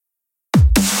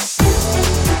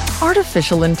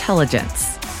artificial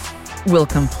intelligence will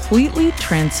completely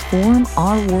transform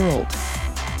our world.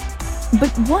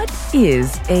 But what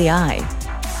is AI?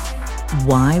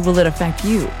 Why will it affect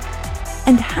you?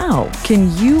 And how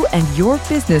can you and your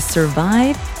business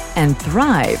survive and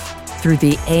thrive through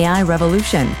the AI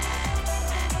revolution?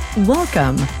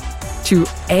 Welcome to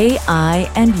AI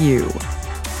and You.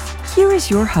 Here is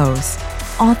your host,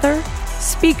 author,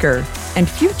 speaker, and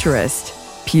futurist,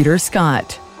 Peter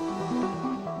Scott.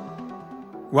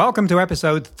 Welcome to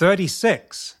episode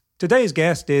 36. Today's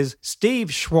guest is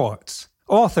Steve Schwartz,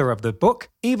 author of the book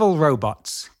Evil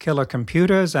Robots, Killer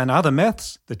Computers and Other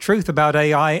Myths, The Truth About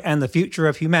AI and the Future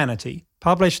of Humanity,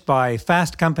 published by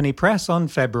Fast Company Press on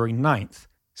February 9th.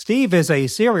 Steve is a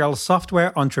serial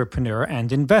software entrepreneur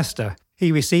and investor.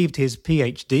 He received his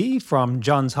PhD from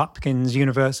Johns Hopkins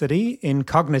University in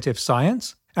cognitive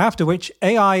science, after which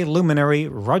AI luminary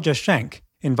Roger Schenck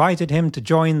invited him to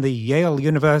join the Yale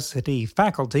University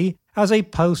faculty as a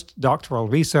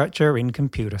postdoctoral researcher in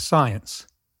computer science.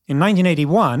 In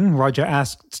 1981, Roger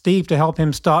asked Steve to help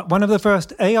him start one of the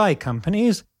first AI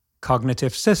companies,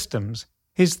 Cognitive Systems.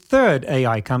 His third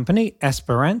AI company,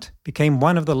 Esperant, became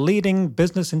one of the leading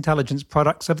business intelligence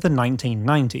products of the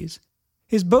 1990s.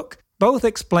 His book both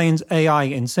explains AI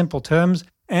in simple terms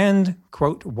and,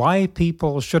 quote, why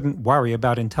people shouldn't worry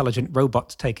about intelligent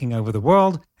robots taking over the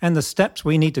world, and the steps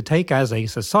we need to take as a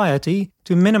society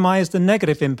to minimize the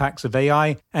negative impacts of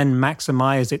AI and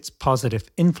maximize its positive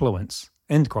influence,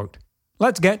 end quote.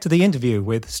 Let's get to the interview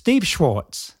with Steve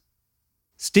Schwartz.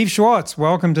 Steve Schwartz,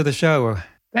 welcome to the show.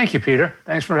 Thank you, Peter.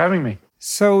 Thanks for having me.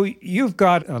 So you've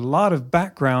got a lot of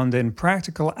background in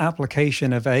practical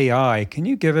application of AI. Can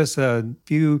you give us a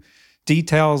few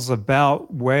details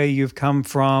about where you've come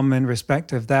from in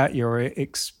respect of that, your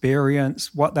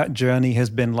experience, what that journey has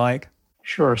been like?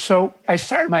 Sure. So I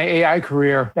started my AI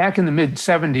career back in the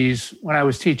mid-'70s when I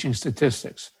was teaching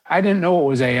statistics. I didn't know what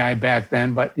was AI back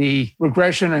then, but the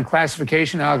regression and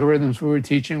classification algorithms we were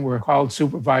teaching were called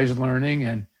supervised learning.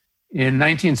 And in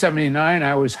 1979,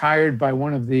 I was hired by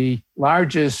one of the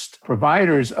largest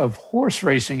providers of horse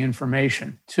racing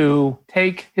information to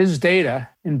take his data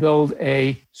and build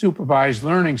a supervised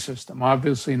learning system,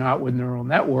 obviously not with neural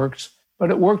networks, but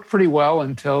it worked pretty well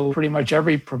until pretty much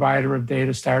every provider of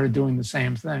data started doing the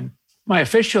same thing. My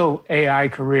official AI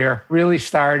career really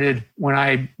started when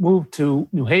I moved to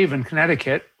New Haven,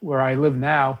 Connecticut, where I live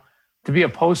now, to be a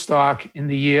postdoc in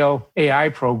the Yale AI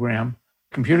program.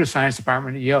 Computer science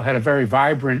department at Yale had a very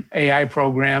vibrant AI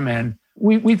program, and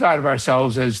we thought of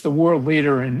ourselves as the world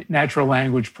leader in natural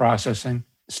language processing.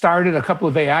 Started a couple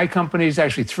of AI companies,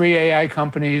 actually 3 AI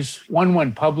companies. One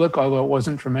went public, although it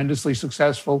wasn't tremendously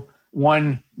successful.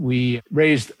 One, we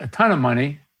raised a ton of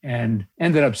money and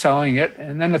ended up selling it.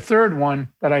 And then a third one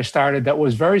that I started that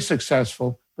was very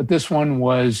successful, but this one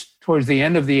was towards the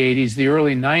end of the 80s, the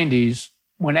early 90s,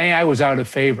 when AI was out of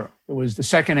favor. It was the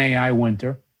second AI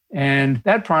winter. And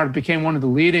that product became one of the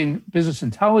leading business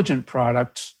intelligence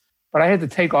products, but I had to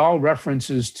take all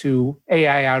references to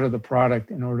AI out of the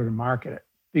product in order to market it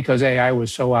because AI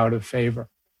was so out of favor.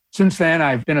 Since then,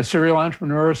 I've been a serial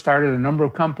entrepreneur, started a number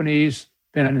of companies,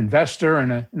 been an investor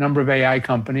in a number of AI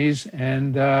companies,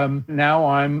 and now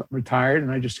I'm retired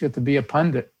and I just get to be a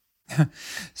pundit.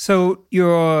 So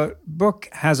your book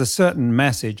has a certain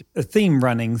message, a theme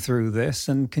running through this.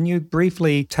 And can you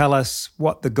briefly tell us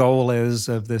what the goal is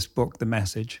of this book, the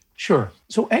message? Sure.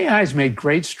 So AI has made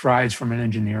great strides from an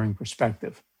engineering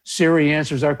perspective. Siri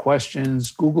answers our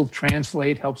questions. Google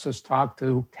Translate helps us talk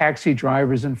to taxi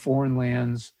drivers in foreign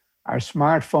lands. Our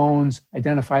smartphones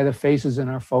identify the faces in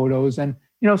our photos. And,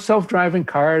 self-driving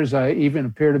cars even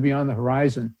appear to be on the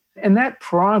horizon. And that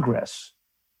progress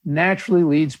naturally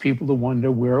leads people to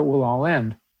wonder where it will all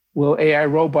end. Will AI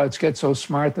robots get so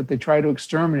smart that they try to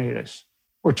exterminate us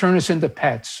or turn us into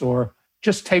pets or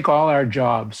just take all our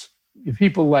jobs?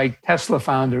 People like Tesla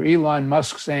founder Elon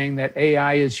Musk saying that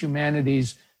AI is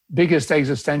humanity's biggest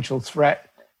existential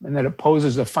threat and that it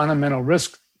poses a fundamental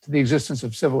risk to the existence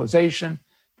of civilization.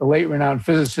 The late renowned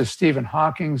physicist Stephen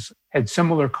Hawking had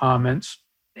similar comments.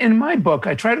 In my book,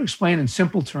 I try to explain in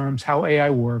simple terms how AI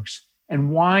works and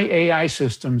why AI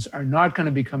systems are not going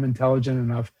to become intelligent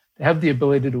enough to have the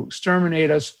ability to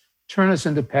exterminate us, turn us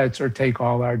into pets, or take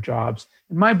all our jobs.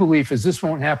 And my belief is this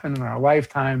won't happen in our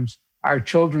lifetimes, our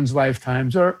children's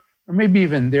lifetimes, or maybe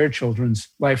even their children's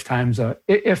lifetimes,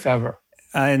 if ever.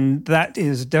 And that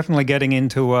is definitely getting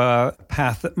into a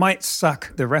path that might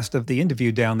suck the rest of the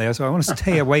interview down there. So I want to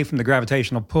stay away from the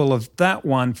gravitational pull of that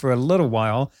one for a little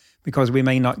while, because we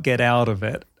may not get out of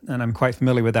it. And I'm quite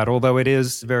familiar with that, although it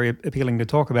is very appealing to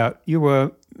talk about. You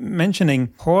were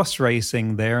mentioning horse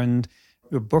racing there, and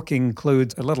your book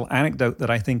includes a little anecdote that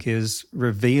I think is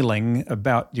revealing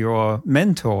about your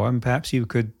mentor, and perhaps you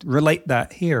could relate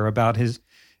that here about his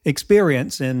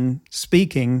experience in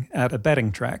speaking at a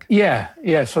betting track. Yeah.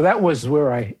 So that was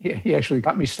where he actually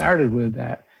got me started with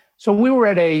that. So we were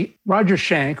at Roger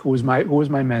Schenck, who was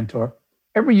my mentor,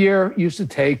 every year used to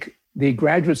take the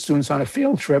graduate students on a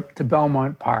field trip to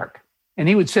Belmont Park. And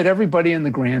he would sit everybody in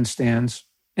the grandstands,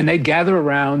 and they'd gather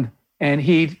around, and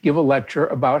he'd give a lecture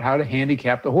about how to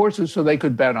handicap the horses so they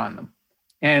could bet on them.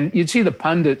 And you'd see the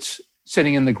pundits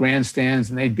sitting in the grandstands,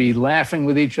 and they'd be laughing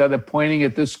with each other, pointing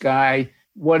at this guy.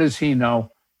 What does he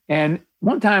know? And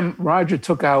one time, Roger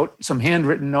took out some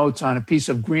handwritten notes on a piece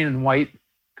of green and white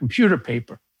computer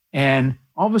paper. And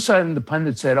all of a sudden, the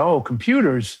pundit said, "Oh,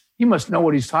 computers, he must know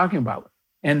what he's talking about."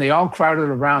 And they all crowded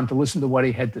around to listen to what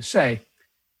he had to say.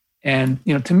 And,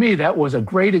 to me, that was a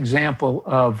great example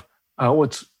of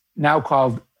what's now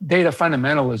called data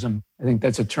fundamentalism. I think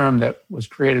that's a term that was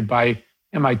created by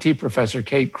MIT professor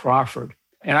Kate Crawford.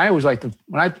 And I always like to,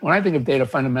 when I think of data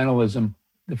fundamentalism,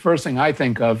 the first thing I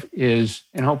think of is,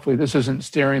 and hopefully this isn't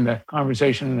steering the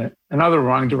conversation in another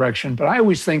wrong direction, but I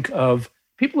always think of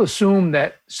people assume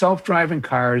that self-driving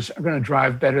cars are going to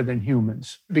drive better than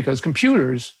humans because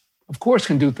computers, of course,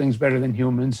 can do things better than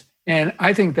humans. And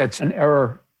I think that's an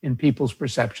error in people's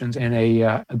perceptions and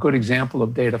a good example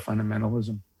of data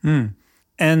fundamentalism.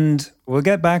 And we'll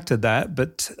get back to that,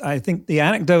 but I think the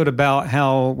anecdote about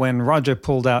how when Roger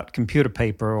pulled out computer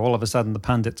paper, all of a sudden the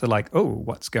pundits are like, "Oh,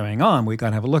 what's going on? We've got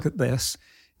to have a look at this."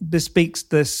 Bespeaks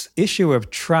this issue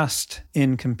of trust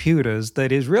in computers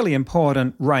that is really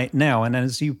important right now. And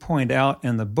as you point out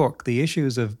in the book, the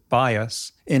issues of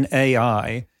bias in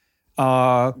AI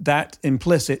are that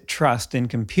implicit trust in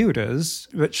computers,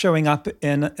 but showing up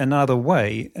in another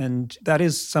way. And that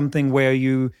is something where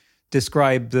you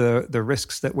describe the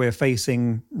risks that we're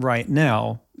facing right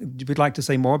now. Would you like to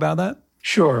say more about that?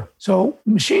 Sure. So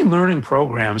machine learning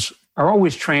programs are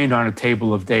always trained on a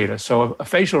table of data. So a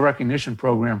facial recognition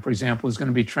program, for example, is going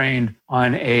to be trained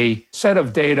on a set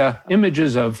of data,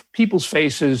 images of people's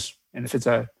faces. And if it's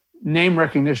a name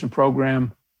recognition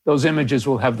program, those images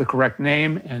will have the correct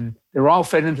name, and they're all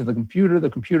fed into the computer. The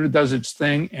computer does its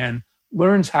thing and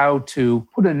learns how to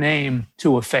put a name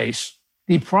to a face.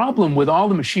 The problem with all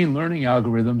the machine learning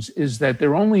algorithms is that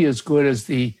they're only as good as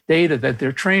the data that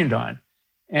they're trained on.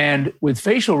 And with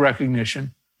facial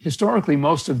recognition, historically,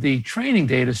 most of the training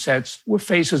data sets were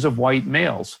faces of white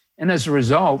males. And as a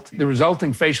result, the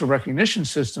resulting facial recognition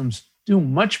systems do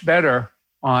much better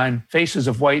on faces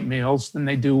of white males than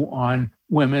they do on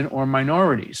women or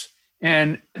minorities.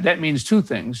 And that means two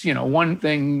things. One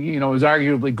thing, is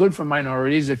arguably good for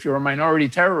minorities. If you're a minority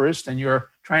terrorist and you're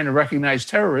trying to recognize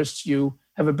terrorists, you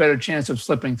have a better chance of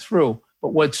slipping through. But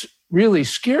what's really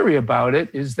scary about it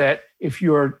is that if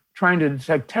you're trying to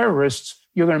detect terrorists,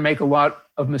 you're going to make a lot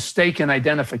of mistaken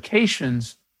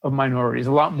identifications of minorities,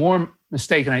 a lot more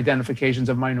mistaken identifications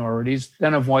of minorities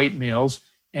than of white males.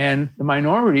 And the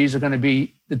minorities are going to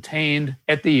be detained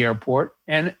at the airport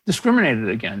and discriminated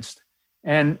against.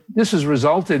 And this has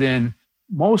resulted in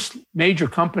most major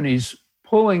companies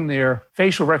pulling their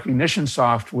facial recognition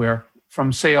software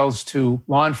from sales to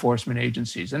law enforcement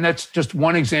agencies. And that's just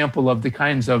one example of the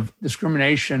kinds of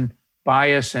discrimination,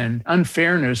 bias, and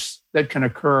unfairness that can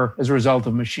occur as a result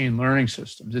of machine learning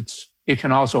systems. It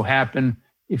can also happen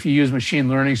if you use machine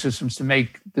learning systems to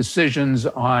make decisions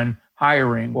on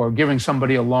hiring or giving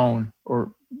somebody a loan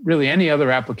or really any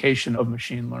other application of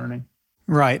machine learning.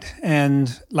 Right.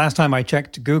 And last time I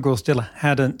checked, Google still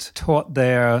hadn't taught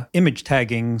their image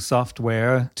tagging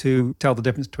software to tell the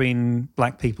difference between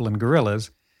black people and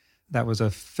gorillas. That was a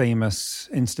famous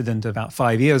incident about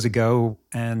 5 years ago,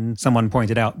 and someone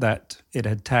pointed out that it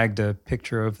had tagged a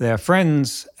picture of their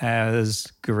friends as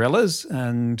gorillas,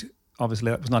 and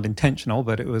obviously that was not intentional,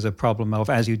 but it was a problem of,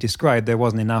 as you described, there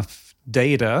wasn't enough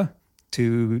data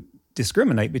to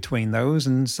discriminate between those,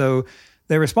 and so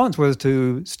their response was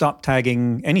to stop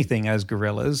tagging anything as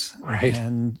gorillas. Right.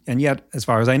 And yet, as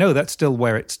far as I know, that's still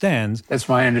where it stands. That's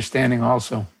my understanding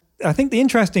also. I think the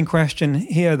interesting question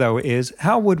here, though, is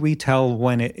how would we tell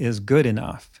when it is good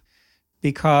enough?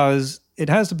 Because it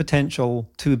has the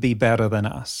potential to be better than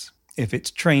us if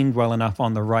it's trained well enough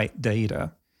on the right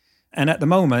data. And at the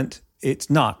moment, it's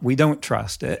not. We don't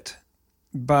trust it.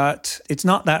 But it's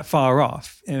not that far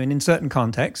off. I mean, in certain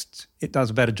contexts, it does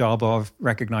a better job of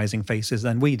recognizing faces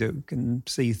than we do. You can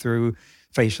see through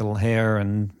facial hair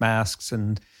and masks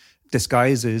and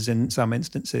disguises in some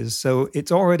instances. So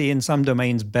it's already in some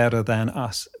domains better than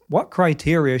us. What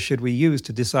criteria should we use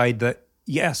to decide that,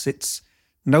 yes, it's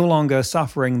no longer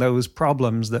suffering those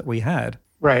problems that we had?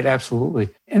 Right, absolutely.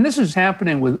 And this is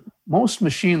happening with most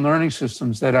machine learning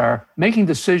systems that are making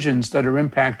decisions that are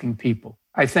impacting people.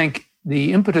 I think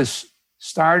the impetus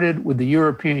started with the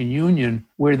European Union,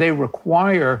 where they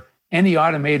require any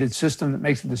automated system that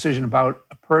makes a decision about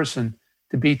a person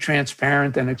to be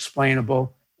transparent and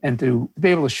explainable and to be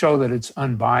able to show that it's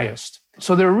unbiased.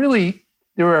 So there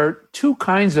are two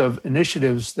kinds of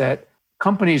initiatives that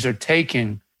companies are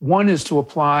taking. One is to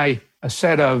apply a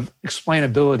set of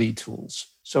explainability tools.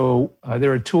 So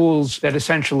there are tools that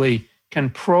essentially can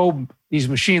probe these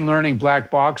machine learning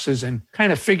black boxes and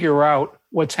kind of figure out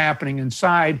what's happening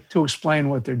inside to explain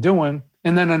what they're doing.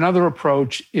 And then another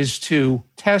approach is to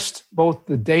test both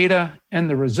the data and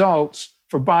the results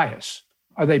for bias.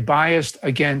 Are they biased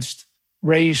against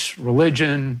race,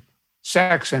 religion,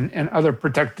 sex, and other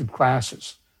protected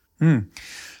classes? And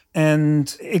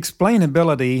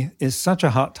explainability is such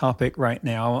a hot topic right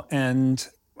now. And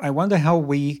I wonder how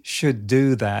we should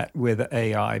do that with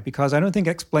AI, because I don't think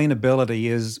explainability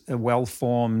is a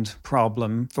well-formed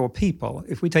problem for people.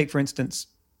 If we take, for instance,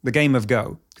 the game of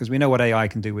Go, because we know what AI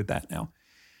can do with that now.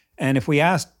 And if we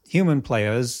asked human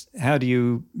players, how do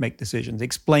you make decisions?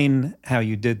 Explain how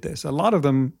you did this. A lot of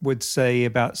them would say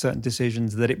about certain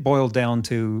decisions that it boiled down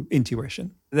to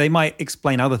intuition. They might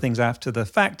explain other things after the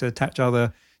fact, attach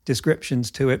other descriptions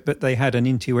to it, but they had an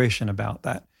intuition about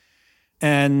that.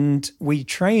 And we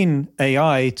train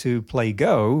AI to play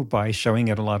Go by showing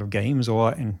it a lot of games,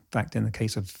 or in fact, in the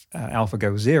case of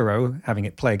AlphaGo Zero, having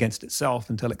it play against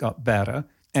itself until it got better.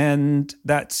 And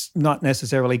that's not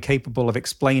necessarily capable of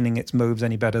explaining its moves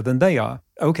any better than they are.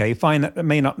 Okay, fine, that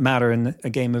may not matter in a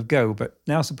game of Go, but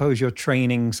now suppose you're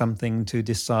training something to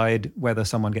decide whether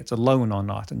someone gets a loan or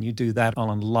not. And you do that on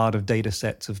a lot of data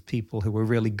sets of people who are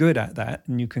really good at that.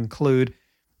 And you conclude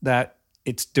that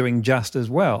it's doing just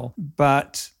as well,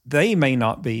 but they may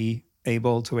not be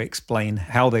able to explain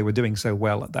how they were doing so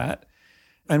well at that.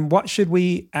 And what should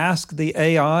we ask the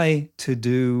AI to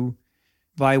do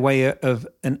by way of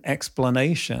an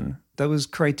explanation? Those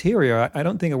criteria, I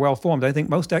don't think are well formed. I think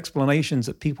most explanations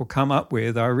that people come up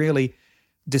with are really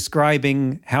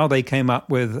describing how they came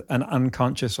up with an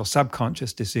unconscious or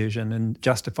subconscious decision and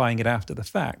justifying it after the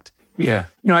fact. Yeah.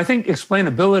 I think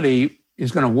explainability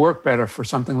is going to work better for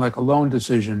something like a loan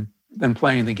decision than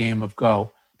playing the game of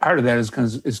Go. Part of that is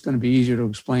because it's going to be easier to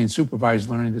explain supervised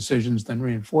learning decisions than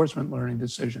reinforcement learning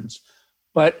decisions.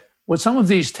 But what some of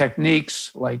these techniques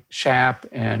like SHAP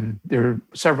and there are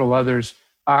several others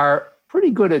are pretty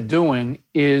good at doing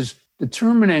is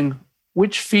determining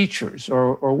which features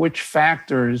or which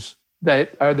factors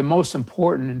that are the most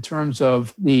important in terms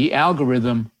of the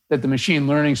algorithm that the machine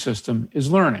learning system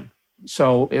is learning.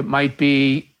 So it might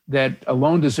be that a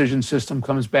loan decision system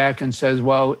comes back and says,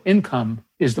 well, income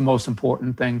is the most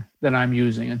important thing that I'm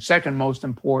using. And second most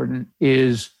important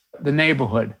is the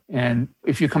neighborhood. And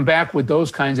if you come back with those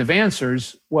kinds of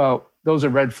answers, well, those are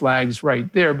red flags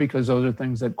right there because those are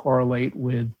things that correlate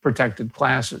with protected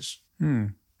classes.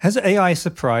 Has AI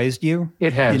surprised you?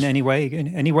 It has. In any way?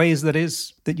 In any ways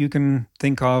that you can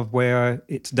think of where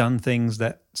it's done things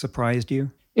that surprised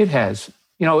you? It has.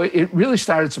 It really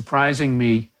started surprising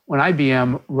me when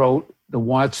IBM wrote the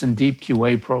Watson Deep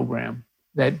QA program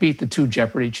that beat the two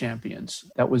Jeopardy champions.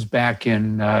 That was back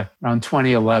in around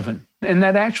 2011. And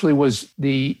that actually was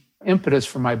the impetus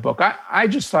for my book. I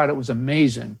just thought it was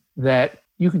amazing that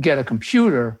you could get a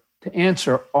computer to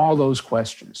answer all those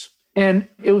questions. And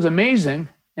it was amazing,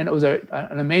 and it was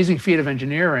an amazing feat of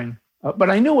engineering. But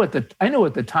I knew at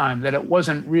the time that there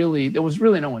was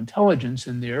really no intelligence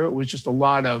in there. It was just a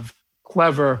lot of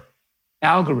clever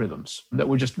algorithms that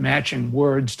were just matching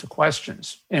words to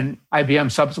questions. And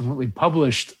IBM subsequently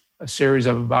published a series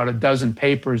of about a dozen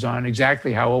papers on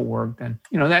exactly how it worked. And,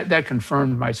 that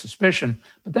confirmed my suspicion.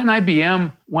 But then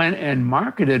IBM went and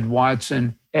marketed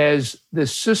Watson as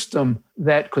this system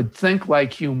that could think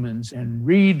like humans and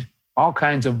read all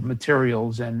kinds of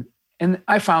materials. And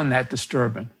I found that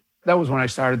disturbing. That was when I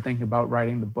started thinking about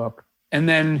writing the book. And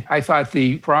then I thought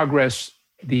the AlexNet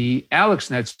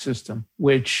system,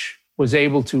 which was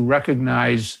able to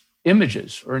recognize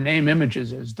images or name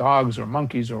images as dogs or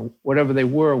monkeys or whatever they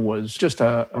were, was just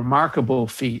a remarkable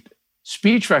feat.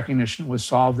 Speech recognition was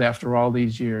solved after all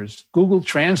these years. Google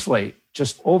Translate,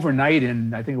 just overnight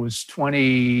in, I think it was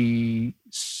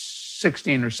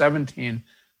 2016 or 17,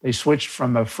 they switched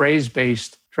from a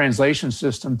phrase-based translation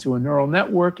system to a neural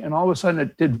network, and all of a sudden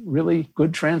it did really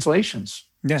good translations.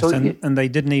 Yes, and they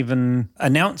didn't even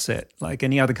announce it like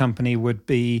any other company would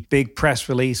be. Big press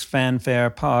release,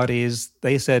 fanfare, parties.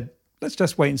 They said, let's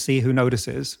just wait and see who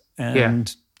notices.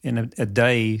 And in a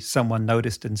day, someone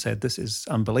noticed and said, this is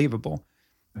unbelievable.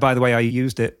 By the way, I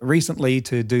used it recently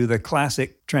to do the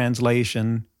classic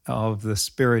translation of "the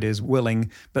spirit is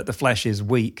willing, but the flesh is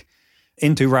weak"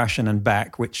 into Russian and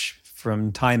back, which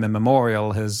from time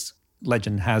immemorial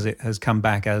legend has it, has come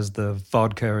back as "the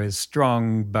vodka is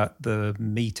strong, but the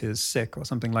meat is sick," or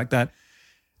something like that.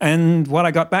 And what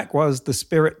I got back was "the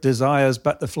spirit desires,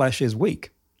 but the flesh is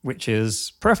weak," which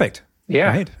is perfect.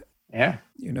 Yeah. Right? Yeah.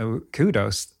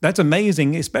 Kudos. That's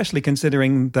amazing, especially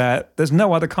considering that there's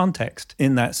no other context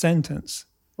in that sentence.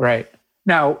 Right.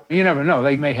 Now, you never know.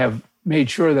 They may have made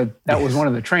sure that was one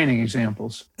of the training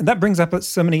examples. And that brings up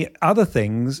so many other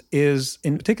things, is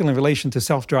in particular in relation to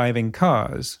self-driving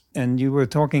cars. And you were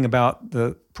talking about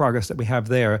the progress that we have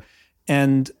there.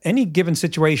 And any given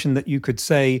situation that you could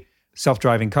say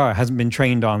self-driving car hasn't been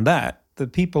trained on that, the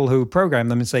people who program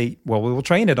them and say, well, we will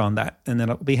train it on that, and then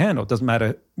it'll be handled. Doesn't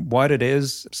matter what it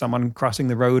is, someone crossing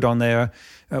the road on their,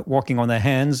 walking on their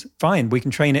hands, fine, we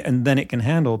can train it and then it can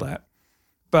handle that.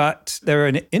 But there are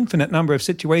an infinite number of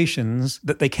situations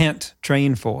that they can't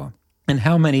train for. And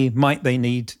how many might they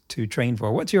need to train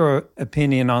for? What's your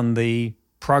opinion on the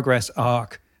progress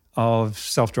arc of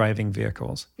self-driving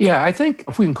vehicles? Yeah, I think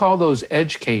if we can call those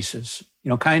edge cases,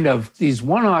 kind of these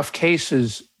one-off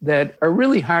cases that are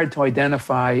really hard to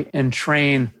identify and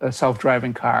train a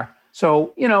self-driving car.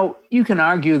 So, you can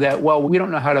argue that, well, we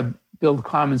don't know how to build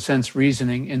common sense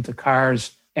reasoning into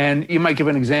cars. And you might give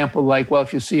an example like, well,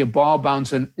 if you see a ball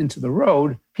bouncing into the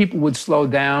road, people would slow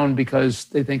down because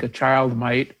they think a child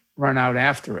might run out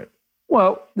after it.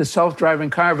 Well, the self-driving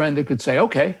car vendor could say,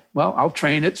 okay, well, I'll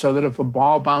train it so that if a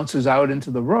ball bounces out into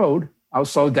the road, I'll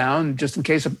slow down just in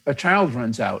case a child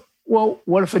runs out. Well,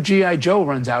 what if a G.I. Joe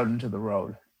runs out into the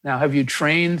road? Now, have you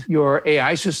trained your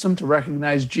AI system to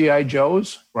recognize G.I.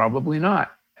 Joes? Probably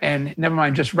not. And never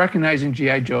mind just recognizing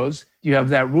G.I. Joes, you have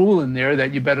that rule in there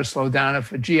that you better slow down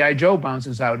if a G.I. Joe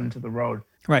bounces out into the road.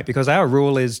 Right, because our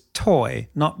rule is toy,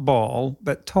 not ball,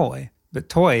 but toy. But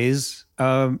toys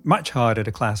are much harder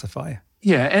to classify.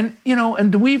 Yeah,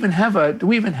 and do we even have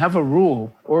a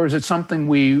rule, or is it something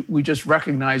we just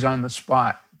recognize on the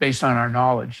spot based on our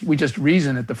knowledge? We just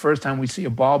reason it the first time we see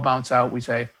a ball bounce out, we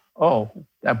say, oh,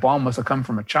 that ball must have come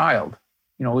from a child.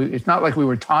 It's not like we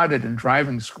were taught it in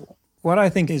driving school. What I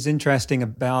think is interesting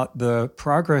about the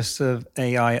progress of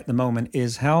AI at the moment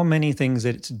is how many things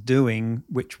it's doing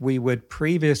which we would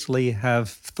previously have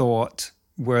thought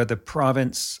were the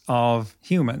province of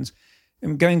humans.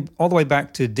 And going all the way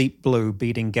back to Deep Blue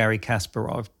beating Garry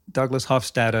Kasparov, Douglas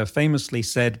Hofstadter famously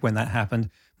said when that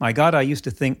happened, "My God, I used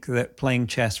to think that playing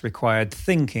chess required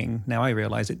thinking. Now I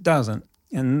realize it doesn't."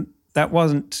 And that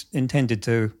wasn't intended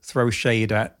to throw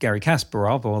shade at Garry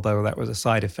Kasparov, although that was a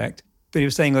side effect. But he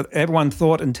was saying that everyone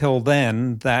thought until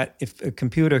then that if a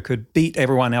computer could beat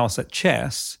everyone else at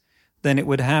chess, then it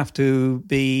would have to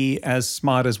be as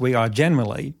smart as we are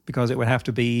generally, because it would have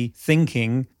to be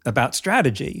thinking about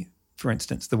strategy, for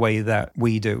instance, the way that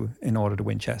we do in order to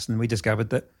win chess. And we discovered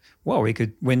that, well, we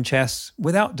could win chess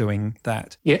without doing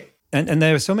that. Yeah. And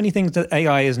there are so many things that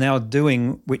AI is now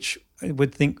doing which I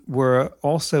would think were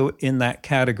also in that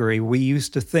category. We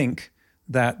used to think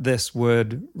that this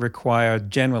would require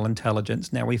general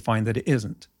intelligence. Now we find that it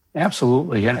isn't.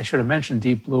 Absolutely. And I should have mentioned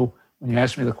Deep Blue when you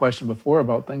asked me the question before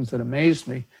about things that amazed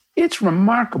me. It's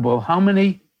remarkable how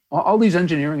many, all these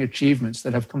engineering achievements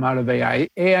that have come out of AI.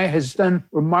 AI has done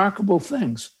remarkable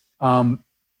things.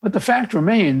 But the fact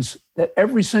remains that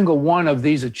every single one of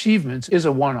these achievements is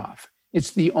a one-off.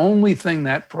 It's the only thing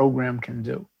that program can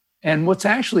do. And what's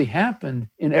actually happened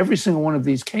in every single one of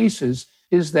these cases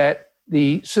is that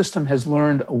the system has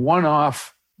learned a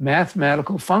one-off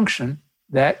mathematical function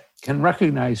that can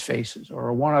recognize faces, or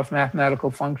a one-off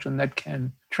mathematical function that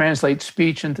can translate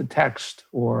speech into text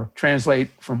or translate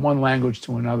from one language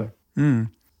to another.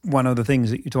 One of the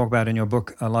things that you talk about in your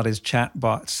book a lot is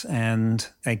chatbots. And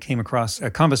I came across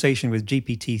a conversation with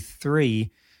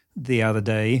GPT-3 the other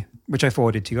day, which I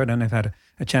forwarded to you. I don't know if I had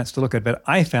a chance to look at it, but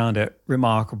I found it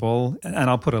remarkable. And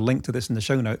I'll put a link to this in the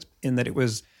show notes, in that it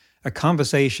was a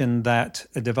conversation that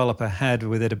a developer had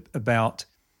with it about,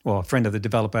 well, a friend of the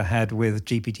developer had with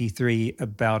GPT-3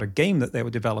 about a game that they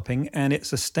were developing, and it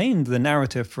sustained the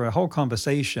narrative for a whole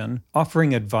conversation,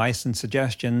 offering advice and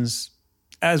suggestions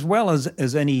as well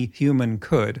as any human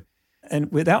could,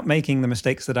 and without making the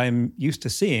mistakes that I'm used to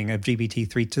seeing of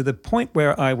GPT-3, to the point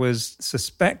where I was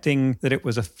suspecting that it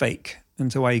was a fake.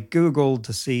 And so I Googled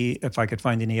to see if I could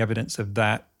find any evidence of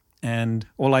that. And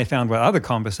all I found were other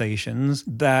conversations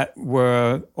that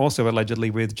were also allegedly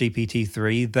with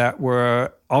GPT-3 that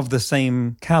were of the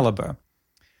same caliber.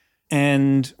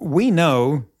 And we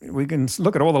know, we can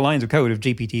look at all the lines of code of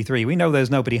GPT-3, we know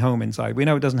there's nobody home inside. We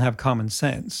know it doesn't have common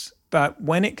sense. But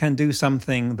when it can do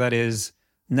something that is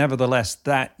nevertheless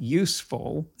that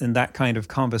useful in that kind of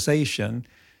conversation,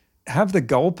 have the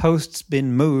goalposts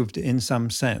been moved in some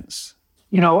sense?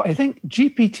 I think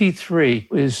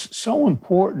GPT-3 is so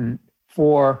important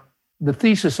for the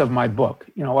thesis of my book.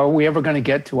 Are we ever going to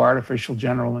get to artificial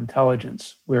general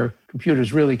intelligence where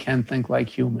computers really can think like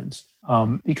humans?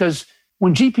 Because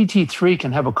when GPT-3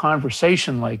 can have a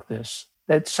conversation like this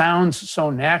that sounds so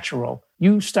natural,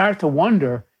 you start to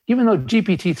wonder, even though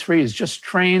GPT-3 is just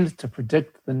trained to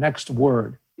predict the next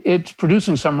word, it's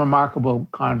producing some remarkable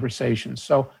conversations.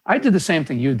 So I did the same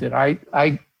thing you did.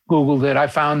 I Googled it. I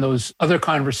found those other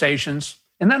conversations.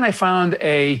 And then I found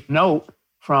a note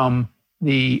from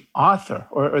the author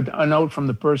or a note from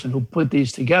the person who put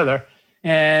these together.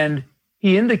 And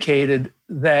he indicated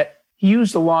that he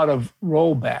used a lot of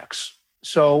rollbacks.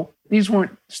 So these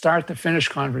weren't start to finish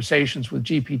conversations with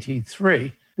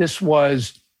GPT-3. This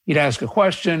was, he'd ask a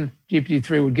question,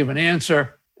 GPT-3 would give an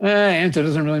answer. Answer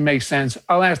doesn't really make sense.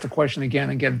 I'll ask the question again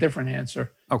and get a different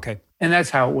answer. Okay. And that's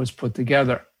how it was put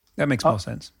together. That makes more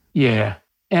sense. Yeah.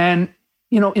 And,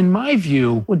 in my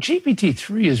view, what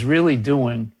GPT-3 is really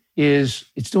doing is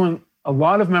it's doing a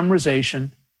lot of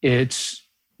memorization. It's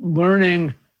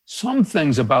learning some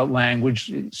things about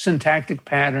language, syntactic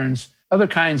patterns, other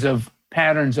kinds of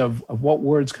patterns of what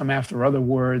words come after other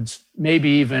words, maybe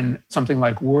even something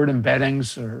like word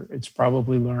embeddings, or it's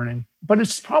probably learning. But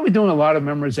it's probably doing a lot of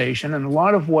memorization, and a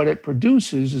lot of what it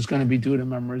produces is going to be due to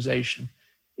memorization.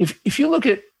 If you look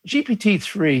at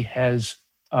GPT-3 has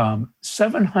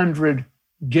 700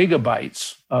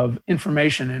 gigabytes of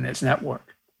information in its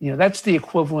network. That's the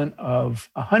equivalent of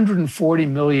 140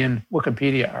 million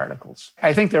Wikipedia articles.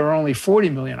 I think there are only 40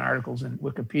 million articles in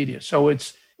Wikipedia. So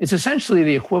it's essentially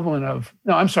the equivalent of,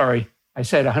 I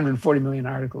said 140 million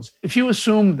articles. If you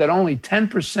assume that only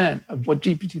 10% of what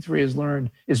GPT-3 has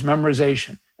learned is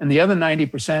memorization, and the other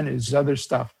 90% is other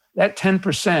stuff, that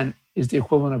 10% is the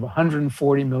equivalent of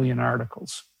 140 million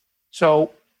articles.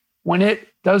 So when it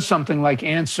does something like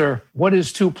answer, what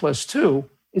is 2 plus 2,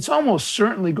 it's almost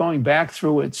certainly going back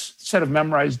through its set of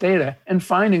memorized data and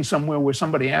finding somewhere where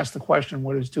somebody asked the question,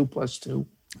 what is 2 plus 2?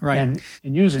 Right. And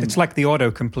using it's that. like the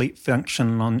autocomplete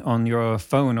function on your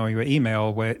phone or your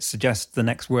email where it suggests the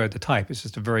next word to type. It's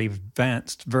just a very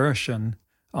advanced version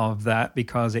of that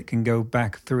because it can go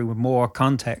back through more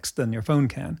context than your phone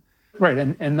can. Right.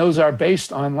 And those are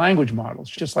based on language models,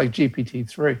 just like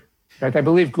GPT-3. In fact, I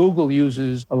believe Google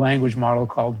uses a language model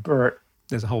called BERT.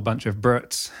 There's a whole bunch of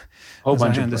BERTs, as I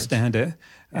understand it.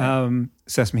 Yeah.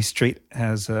 Sesame Street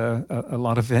has a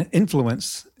lot of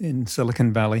influence in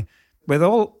Silicon Valley. With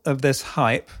all of this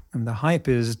hype, and the hype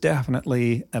is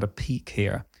definitely at a peak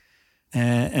here,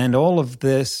 and all of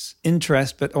this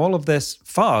interest, but all of this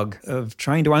fog of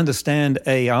trying to understand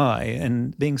AI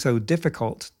and being so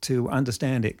difficult to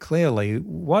understand it clearly,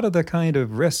 what are the kind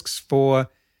of risks for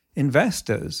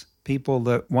investors, people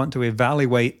that want to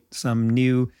evaluate some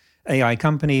new AI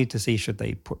company to see should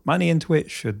they put money into it,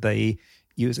 should they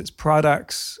use its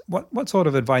products? What sort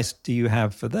of advice do you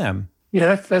have for them?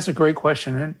 Yeah, that's a great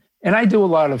question. And I do a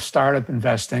lot of startup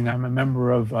investing. I'm a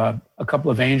member of a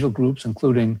couple of angel groups,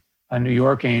 including New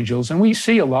York Angels. And we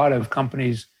see a lot of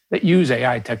companies that use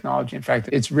AI technology. In fact,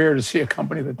 it's rare to see a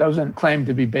company that doesn't claim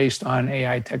to be based on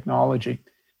AI technology.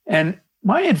 And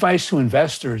my advice to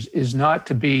investors is not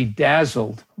to be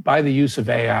dazzled by the use of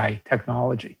AI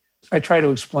technology. I try to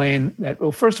explain that,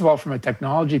 well, first of all, from a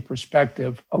technology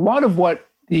perspective, a lot of what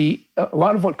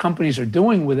companies are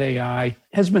doing with AI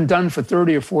has been done for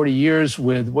 30 or 40 years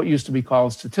with what used to be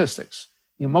called statistics.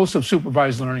 Most of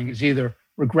supervised learning is either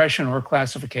regression or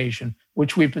classification,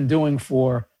 which we've been doing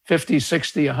for 50,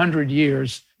 60, 100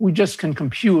 years. We just can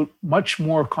compute much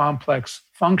more complex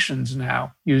functions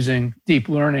now using deep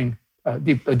learning, a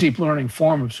deep learning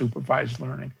form of supervised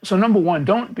learning. So number one,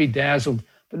 don't be dazzled.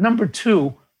 But number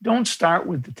two, don't start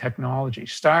with the technology.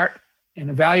 Start and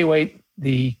evaluate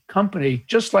the company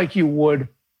just like you would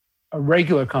a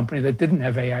regular company that didn't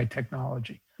have AI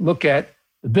technology. Look at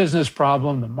the business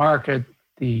problem, the market,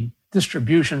 the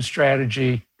distribution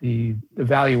strategy, the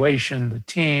valuation, the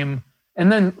team,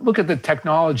 and then look at the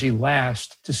technology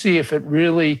last to see if it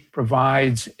really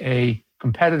provides a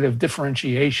competitive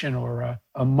differentiation or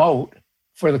a moat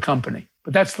for the company.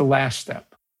 But that's the last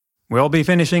step. We'll be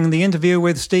finishing the interview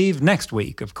with Steve next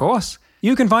week, of course.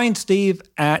 You can find Steve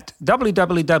at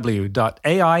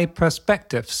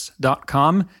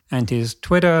www.aiperspectives.com, and his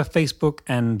Twitter, Facebook,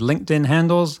 and LinkedIn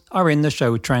handles are in the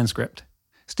show transcript.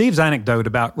 Steve's anecdote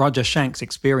about Roger Shank's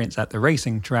experience at the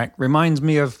racing track reminds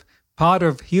me of part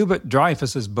of Hubert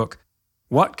Dreyfus's book,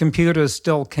 What Computers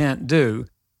Still Can't Do,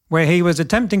 where he was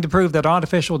attempting to prove that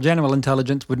artificial general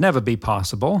intelligence would never be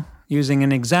possible, using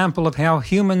an example of how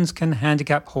humans can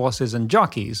handicap horses and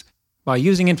jockeys by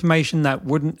using information that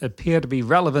wouldn't appear to be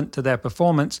relevant to their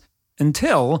performance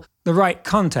until the right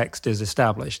context is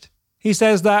established. He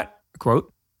says that,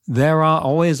 quote, "There are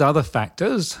always other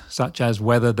factors, such as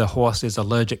whether the horse is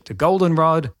allergic to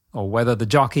goldenrod, or whether the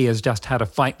jockey has just had a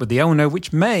fight with the owner,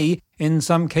 which may, in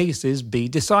some cases, be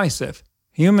decisive.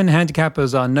 Human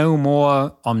handicappers are no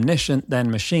more omniscient than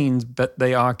machines, but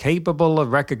they are capable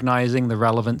of recognizing the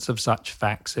relevance of such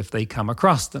facts if they come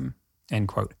across them." End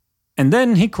quote. And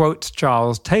then he quotes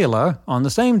Charles Taylor on the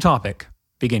same topic.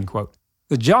 Begin quote.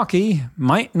 "The jockey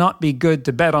might not be good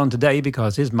to bet on today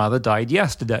because his mother died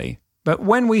yesterday. But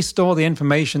when we store the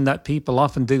information that people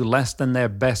often do less than their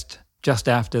best just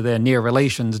after their near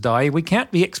relations die, we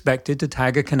can't be expected to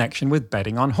tag a connection with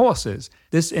betting on horses.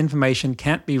 This information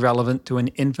can't be relevant to an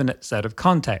infinite set of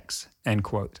contexts." End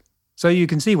quote. So you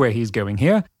can see where he's going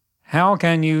here. How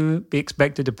can you be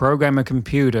expected to program a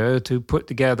computer to put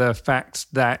together facts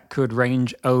that could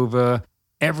range over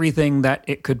everything that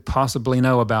it could possibly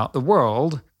know about the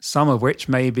world, some of which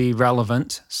may be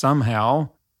relevant somehow,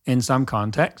 in some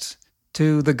contexts,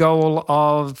 to the goal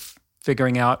of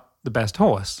figuring out the best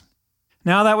horse?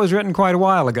 Now, that was written quite a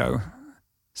while ago.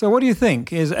 So what do you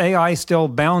think? Is AI still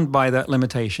bound by that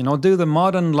limitation, or do the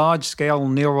modern large-scale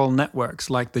neural networks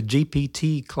like the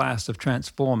GPT class of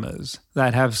transformers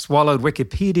that have swallowed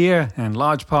Wikipedia and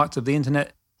large parts of the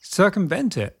internet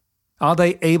circumvent it? Are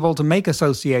they able to make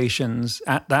associations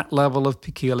at that level of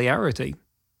peculiarity?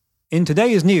 In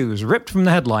today's news, ripped from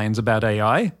the headlines about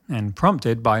AI, and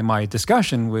prompted by my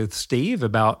discussion with Steve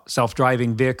about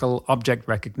self-driving vehicle object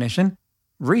recognition,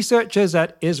 researchers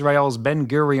at Israel's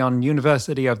Ben-Gurion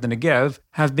University of the Negev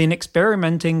have been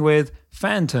experimenting with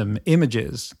phantom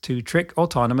images to trick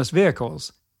autonomous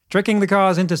vehicles, tricking the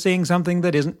cars into seeing something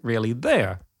that isn't really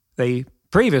there. They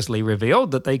previously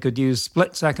revealed that they could use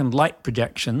split-second light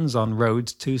projections on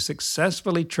roads to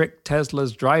successfully trick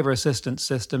Tesla's driver assistance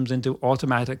systems into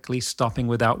automatically stopping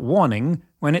without warning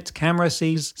when its camera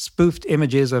sees spoofed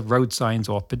images of road signs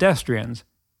or pedestrians.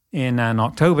 In an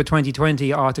October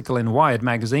 2020 article in Wired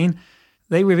magazine,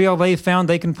 they reveal they found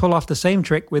they can pull off the same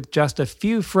trick with just a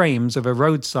few frames of a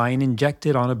road sign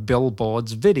injected on a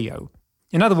billboard's video.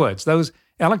 In other words, those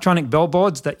electronic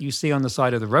billboards that you see on the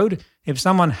side of the road, if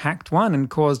someone hacked one and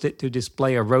caused it to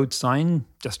display a road sign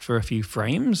just for a few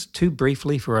frames, too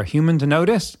briefly for a human to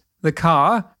notice, the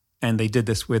car, and they did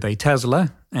this with a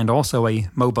Tesla and also a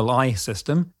Mobileye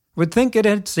system, would think it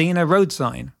had seen a road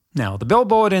sign. Now, the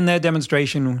billboard in their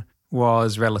demonstration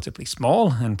was relatively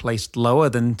small and placed lower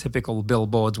than typical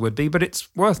billboards would be, but it's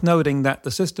worth noting that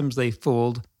the systems they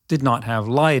fooled did not have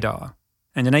LiDAR.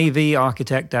 And an AV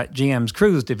architect at GM's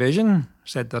Cruise division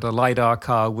said that a LiDAR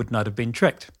car would not have been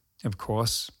tricked. Of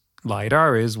course,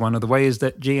 LiDAR is one of the ways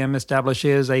that GM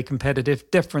establishes a competitive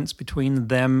difference between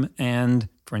them and,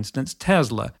 for instance,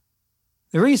 Tesla.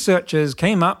 The researchers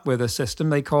came up with a system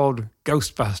they called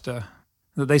Ghostbuster,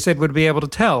 that they said would be able to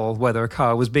tell whether a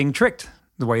car was being tricked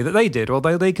the way that they did,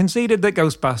 although they conceded that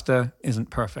Ghostbuster isn't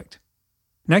perfect.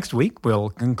 Next week, we'll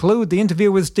conclude the interview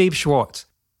with Steve Schwartz.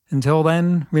 Until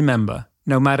then, remember,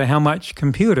 no matter how much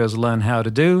computers learn how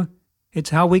to do,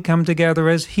 it's how we come together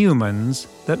as humans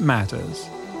that matters.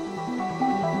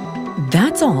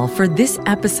 That's all for this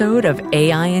episode of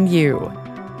AI and You.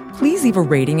 Please leave a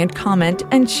rating and comment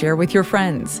and share with your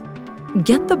friends.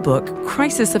 Get the book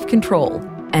Crisis of Control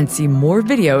and see more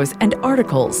videos and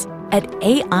articles at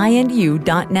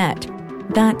aiandyou.net.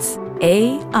 That's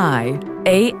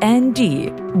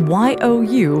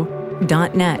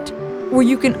aiandyou.net, where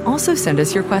you can also send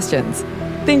us your questions.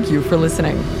 Thank you for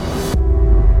listening.